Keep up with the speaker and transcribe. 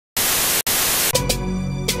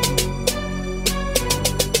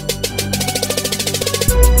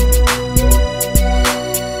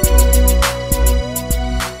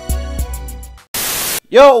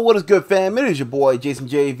Yo, what is good, fam? It is your boy Jason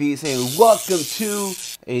JV saying welcome to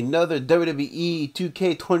another WWE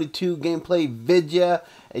 2K22 gameplay video.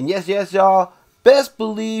 And yes, y'all, best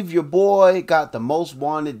believe your boy got the most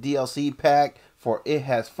wanted DLC pack, for it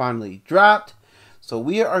has finally dropped. So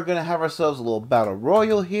we are going to have ourselves a little battle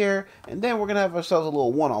royal here, and then we're going to have ourselves a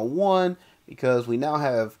little one-on-one, because we now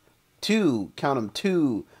have two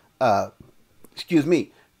DLC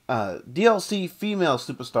female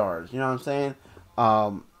superstars, you know what I'm saying?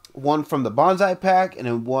 One from the Bonsai pack and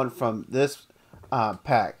then one from this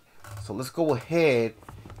pack. So let's go ahead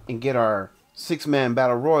and get our 6-man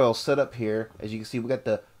battle royal set up here. As you can see, we got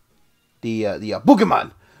the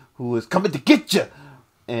boogeyman who is coming to get you.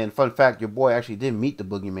 And fun fact, your boy actually did meet the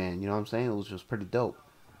boogeyman. You know what I'm saying? It was just pretty dope.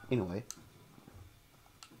 Anyway,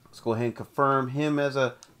 let's go ahead and confirm him as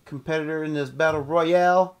a competitor in this battle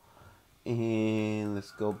royale. And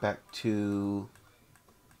let's go back to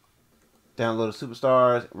download the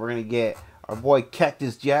superstars. We're gonna get our boy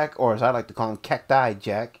Cactus Jack, or as I like to call him, Cacti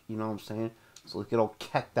Jack. You know what I'm saying? So let's get old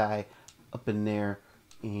Cacti up in there,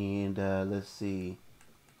 and let's see.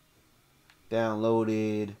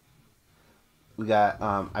 Downloaded. We got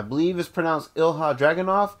I believe it's pronounced Ilha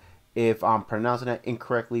Dragunov. If I'm pronouncing that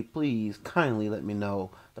incorrectly, please kindly let me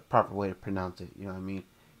know the proper way to pronounce it. You know what I mean?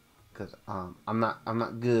 Because I'm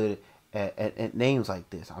not good at names like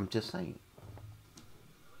this. I'm just saying.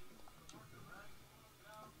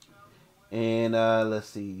 And let's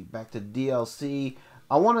see, back to DLC.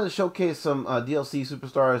 I wanted to showcase some DLC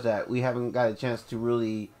superstars that we haven't got a chance to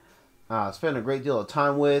really spend a great deal of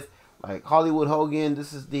time with, like Hollywood Hogan.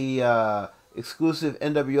 This is the exclusive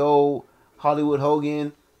NWO Hollywood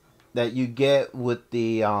Hogan that you get with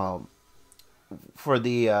the for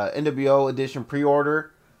the NWO edition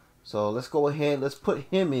pre-order. So let's go ahead, let's put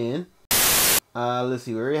him in. Let's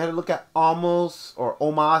see, we already had a look at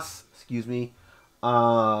Omos, excuse me.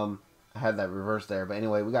 I had that reversed there, but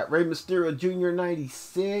anyway, we got Rey Mysterio Jr.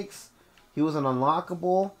 96. He was an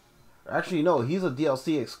unlockable. Actually, no, he's a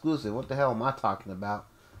DLC exclusive. What the hell am I talking about?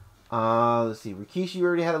 Let's see, Rikishi we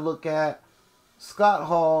already had a look at. Scott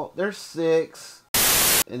Hall, there's 6.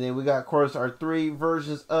 And then we got, of course, our 3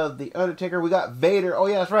 versions of The Undertaker. We got Vader. Oh,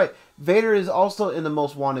 yeah, that's right. Vader is also in the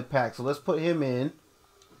most wanted pack, so let's put him in.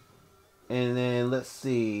 And then, let's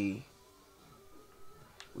see.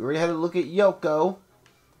 We already had a look at Yoko.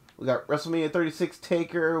 We got WrestleMania 36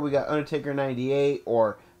 Taker. We got Undertaker 98,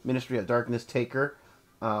 or Ministry of Darkness Taker.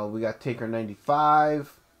 We got Taker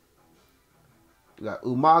 95. We got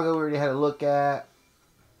Umaga we already had a look at.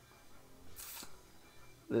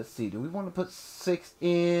 Let's see. Do we want to put 6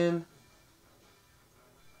 in?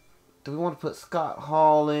 Do we want to put Scott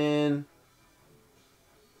Hall in?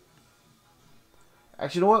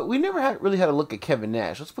 Actually, you know what? We never really had a look at Kevin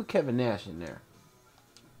Nash. Let's put Kevin Nash in there.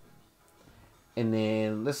 And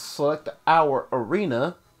then let's select our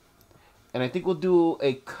arena. And I think we'll do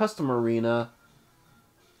a custom arena.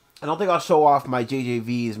 I don't think I'll show off my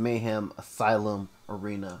JJV's Mayhem Asylum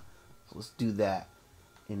arena. So let's do that.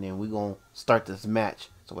 And then we're going to start this match.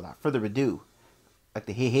 So without further ado, like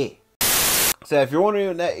the hit. So if you're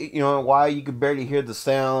wondering that, you know, why you could barely hear the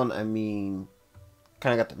sound, I mean,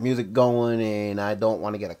 kind of got the music going and I don't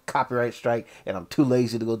want to get a copyright strike. And I'm too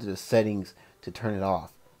lazy to go to the settings to turn it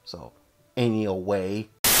off. So anyway,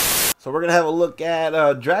 so we're gonna have a look at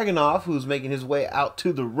Dragunov, who's making his way out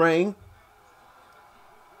to the ring.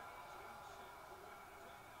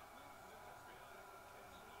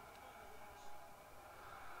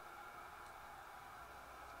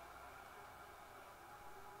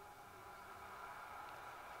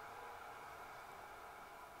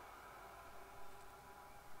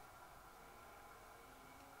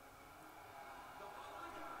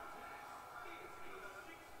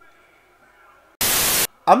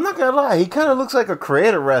 I'm not gonna lie, he kind of looks like a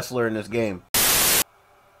creative wrestler in this game.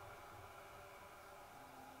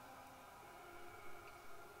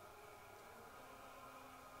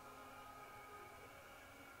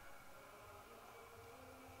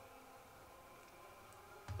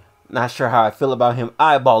 Not sure how I feel about him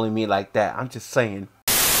eyeballing me like that. I'm just saying.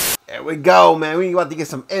 There we go, man. We about to get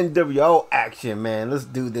some NWO action, man. Let's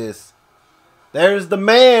do this. There's the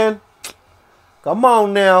man. Come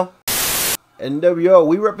on now. NWO,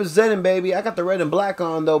 we representing, baby. I got the red and black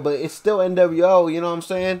on, though, but it's still NWO, you know what I'm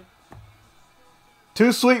saying?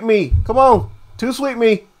 Too sweet me. Come on. Too sweet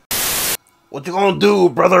me. What you gonna do,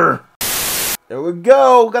 brother? There we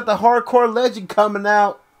go. Got the hardcore legend coming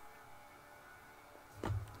out.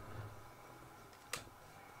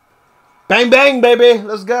 Bang, bang, baby.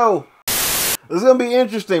 Let's go. This is gonna be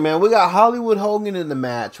interesting, man. We got Hollywood Hogan in the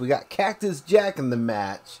match. We got Cactus Jack in the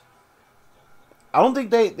match. I don't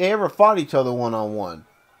think they ever fought each other one-on-one.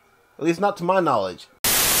 At least not to my knowledge.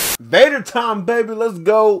 Vader time, baby. Let's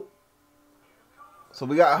go. So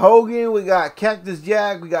we got Hogan, we got Cactus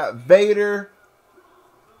Jack, we got Vader.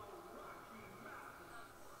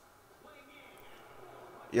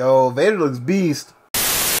 Yo, Vader looks beast.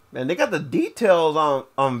 Man, they got the details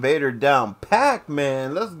on Vader down packed,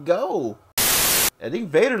 man. Let's go. I think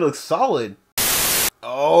Vader looks solid.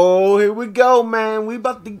 Oh, here we go, man. We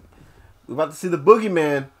about to see the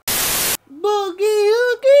boogeyman. Boogie,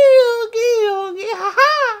 oogie, oogie, oogie, ha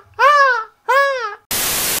ha ha ha.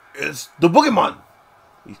 It's the boogeyman.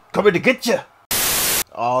 He's coming to get you.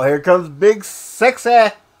 Oh, here comes Big Sexy.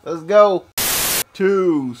 Let's go.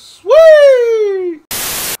 Too sweet.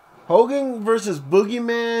 Hogan versus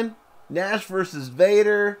Boogeyman. Nash versus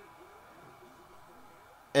Vader.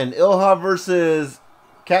 And Ilha versus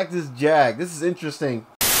Cactus Jack. This is interesting.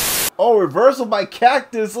 Oh, reversal by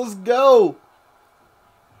Cactus. Let's go.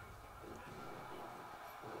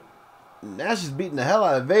 Nash is beating the hell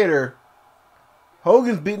out of Vader.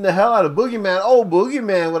 Hogan's beating the hell out of Boogeyman. Oh,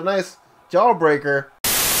 Boogeyman with a nice jawbreaker.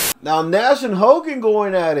 Now Nash and Hogan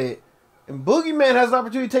going at it. And Boogeyman has an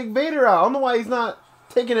opportunity to take Vader out. I don't know why he's not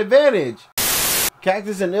taking advantage.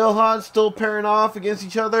 Cactus and Ilhan still pairing off against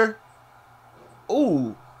each other.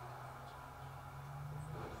 Ooh.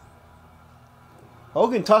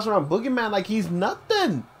 Hogan tossing around Boogeyman like he's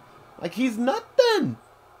nothing. Like he's nothing.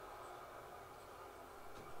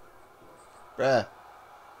 Bruh.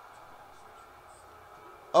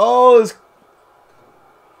 Oh,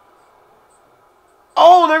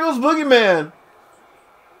 oh, there goes Boogeyman.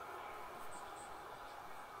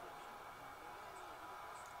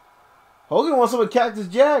 Hogan wants some with Cactus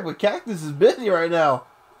Jack, but Cactus is busy right now.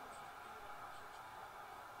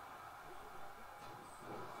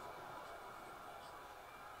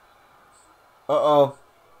 Uh-oh.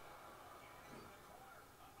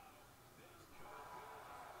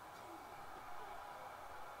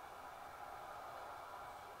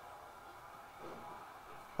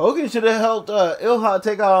 Hogan should have helped Ilha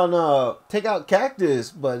take out Cactus,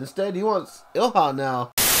 but instead he wants Ilha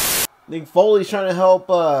now. I think Foley's trying to help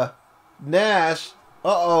Nash.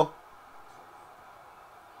 Uh-oh.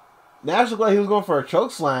 Nash looked like he was going for a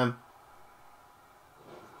choke slam.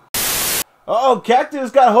 Uh-oh, Cactus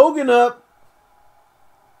got Hogan up.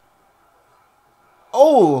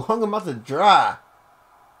 Oh, hung him out to dry.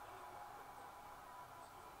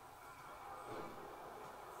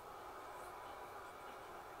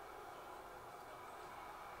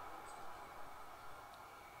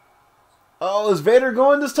 Oh, is Vader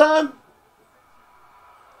going this time?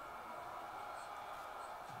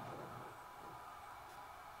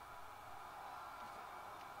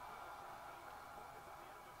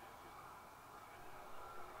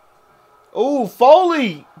 Oh,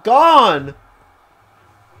 Foley gone.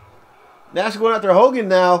 Nash going after Hogan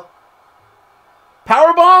now.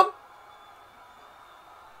 Powerbomb?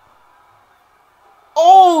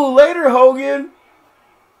 Oh, later Hogan.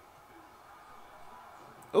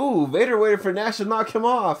 Ooh, Vader waited for Nash to knock him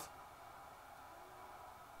off.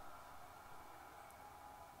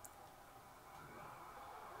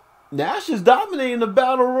 Nash is dominating the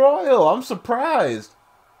Battle Royal. I'm surprised.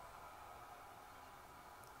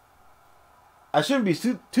 I shouldn't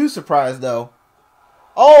be too surprised, though.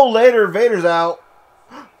 Oh, later, Vader's out.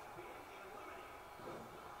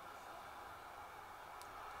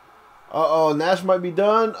 Uh-oh, Nash might be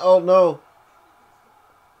done. Oh, no.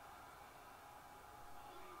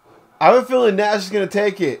 I have a feeling Nash is going to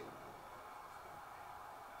take it.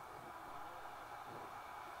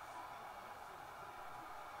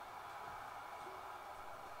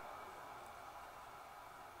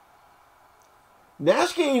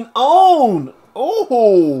 Nash getting owned.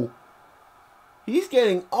 Oh, he's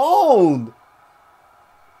getting owned.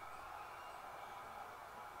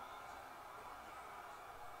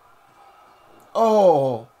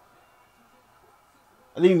 Oh,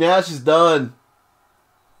 I think Nash is done.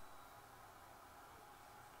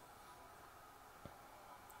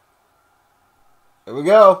 There we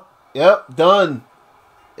go. Yep, done.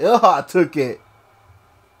 Ilha took it.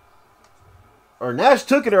 Or Nash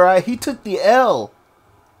took it, alright. He took the L.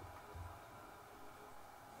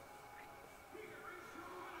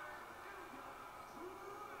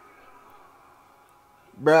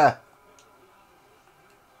 Bruh.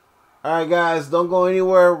 Alright, guys. Don't go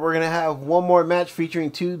anywhere. We're going to have one more match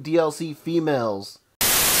featuring 2 DLC females.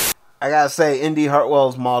 I gotta say, Indy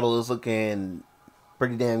Hartwell's model is looking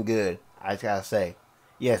pretty damn good. I just gotta say.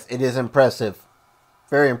 Yes, it is impressive.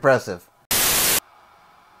 Very impressive.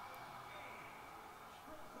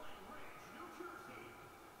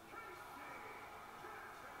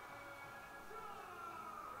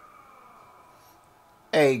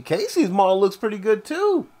 Casey's model looks pretty good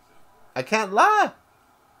too. I can't lie.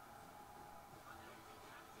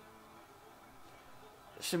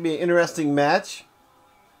 Should be an interesting match.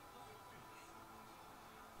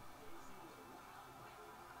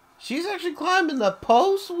 She's actually climbing the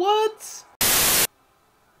post? What?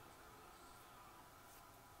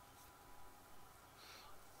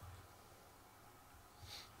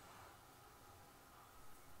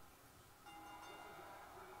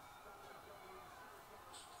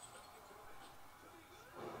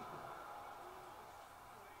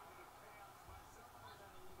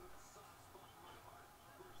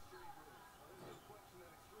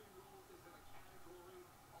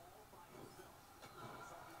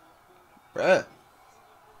 Bruh.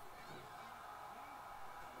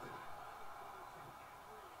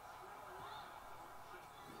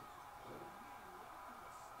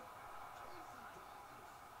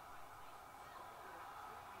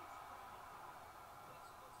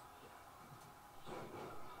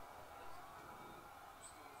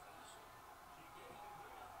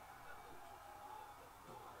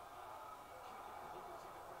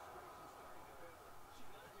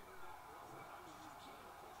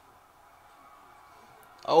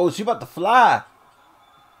 Oh, she about to fly.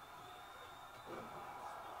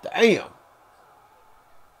 Damn.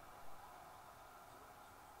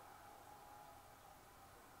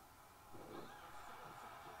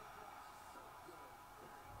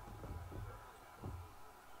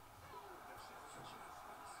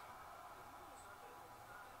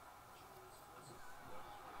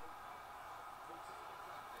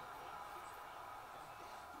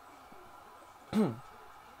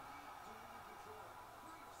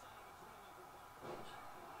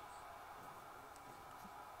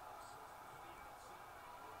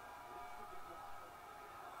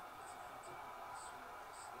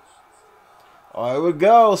 Oh, here we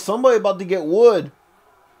go. Somebody about to get wood.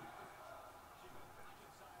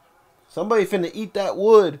 Somebody finna eat that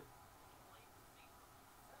wood.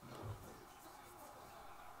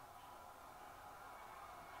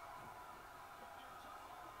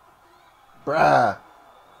 Bruh.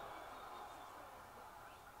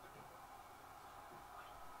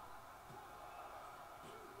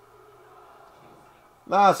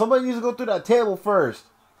 Nah, somebody needs to go through that table first.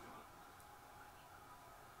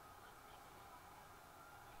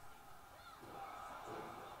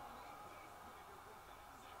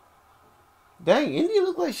 Dang, Indy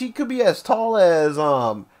look like she could be as tall as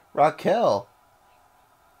Raquel.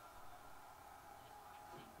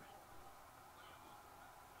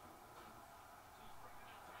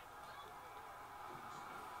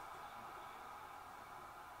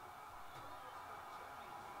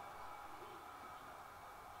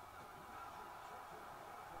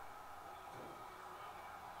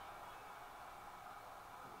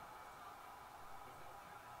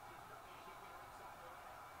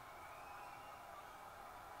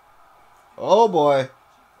 Oh boy.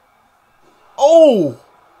 Oh!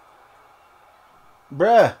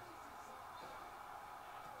 Bruh.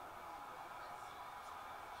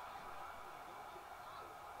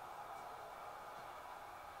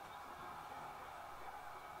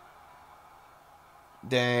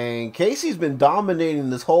 Dang, Casey's been dominating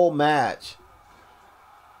this whole match.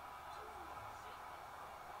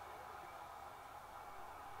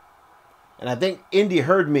 And I think Indy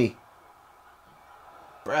heard me.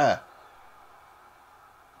 Bruh.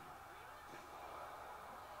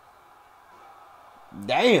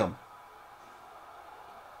 Damn.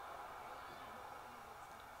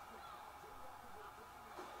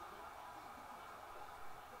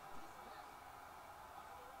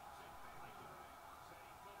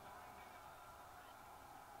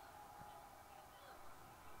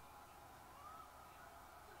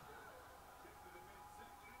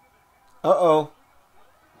 Uh-oh.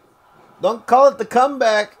 Don't call it the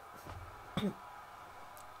comeback.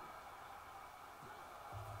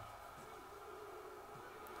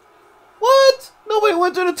 What? Nobody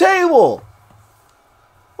went to the table.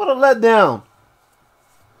 What a letdown.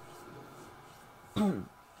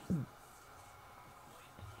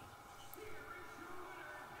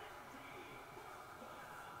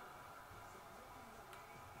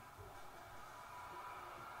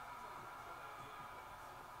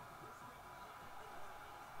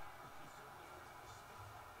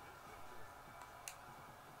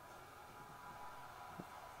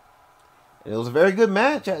 It was a very good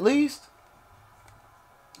match, at least.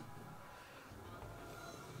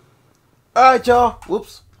 Alright, y'all.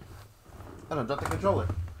 Whoops. I done dropped the controller.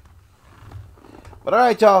 But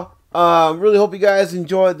alright, y'all. Really hope you guys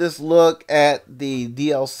enjoyed this look at the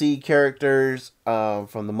DLC characters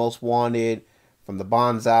from the Most Wanted, from the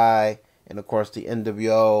Bonsai, and of course the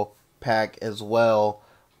NWO pack as well.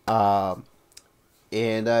 Yeah,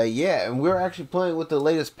 and we're actually playing with the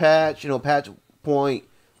latest patch, patch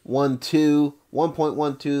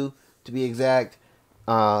 1.12 to be exact.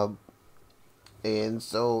 And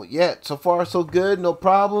so, yeah, so far so good, no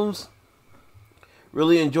problems.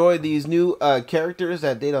 Really enjoyed these new characters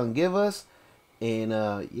that they don't give us. And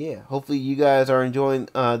yeah, hopefully you guys are enjoying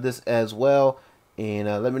this as well. And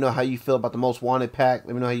let me know how you feel about the Most Wanted pack.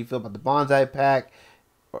 Let me know how you feel about the Bonsai pack.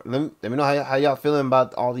 Let me know how y'all feeling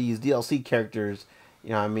about all these DLC characters,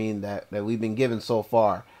 that we've been given so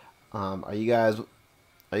far. Are you guys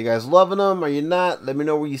loving them? Are you not? Let me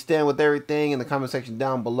know where you stand with everything in the comment section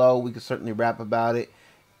down below. We can certainly rap about it.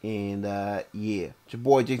 And yeah, it's your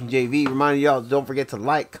boy Jason JV. Reminding y'all, don't forget to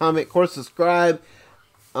like, comment, of course, subscribe.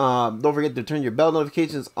 Don't forget to turn your bell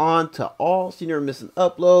notifications on to all so you never miss an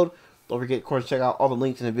upload. Don't forget, of course, check out all the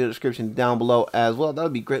links in the video description down below as well. That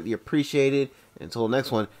would be greatly appreciated. Until the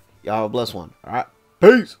next one, y'all have a blessed one. All right,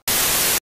 peace.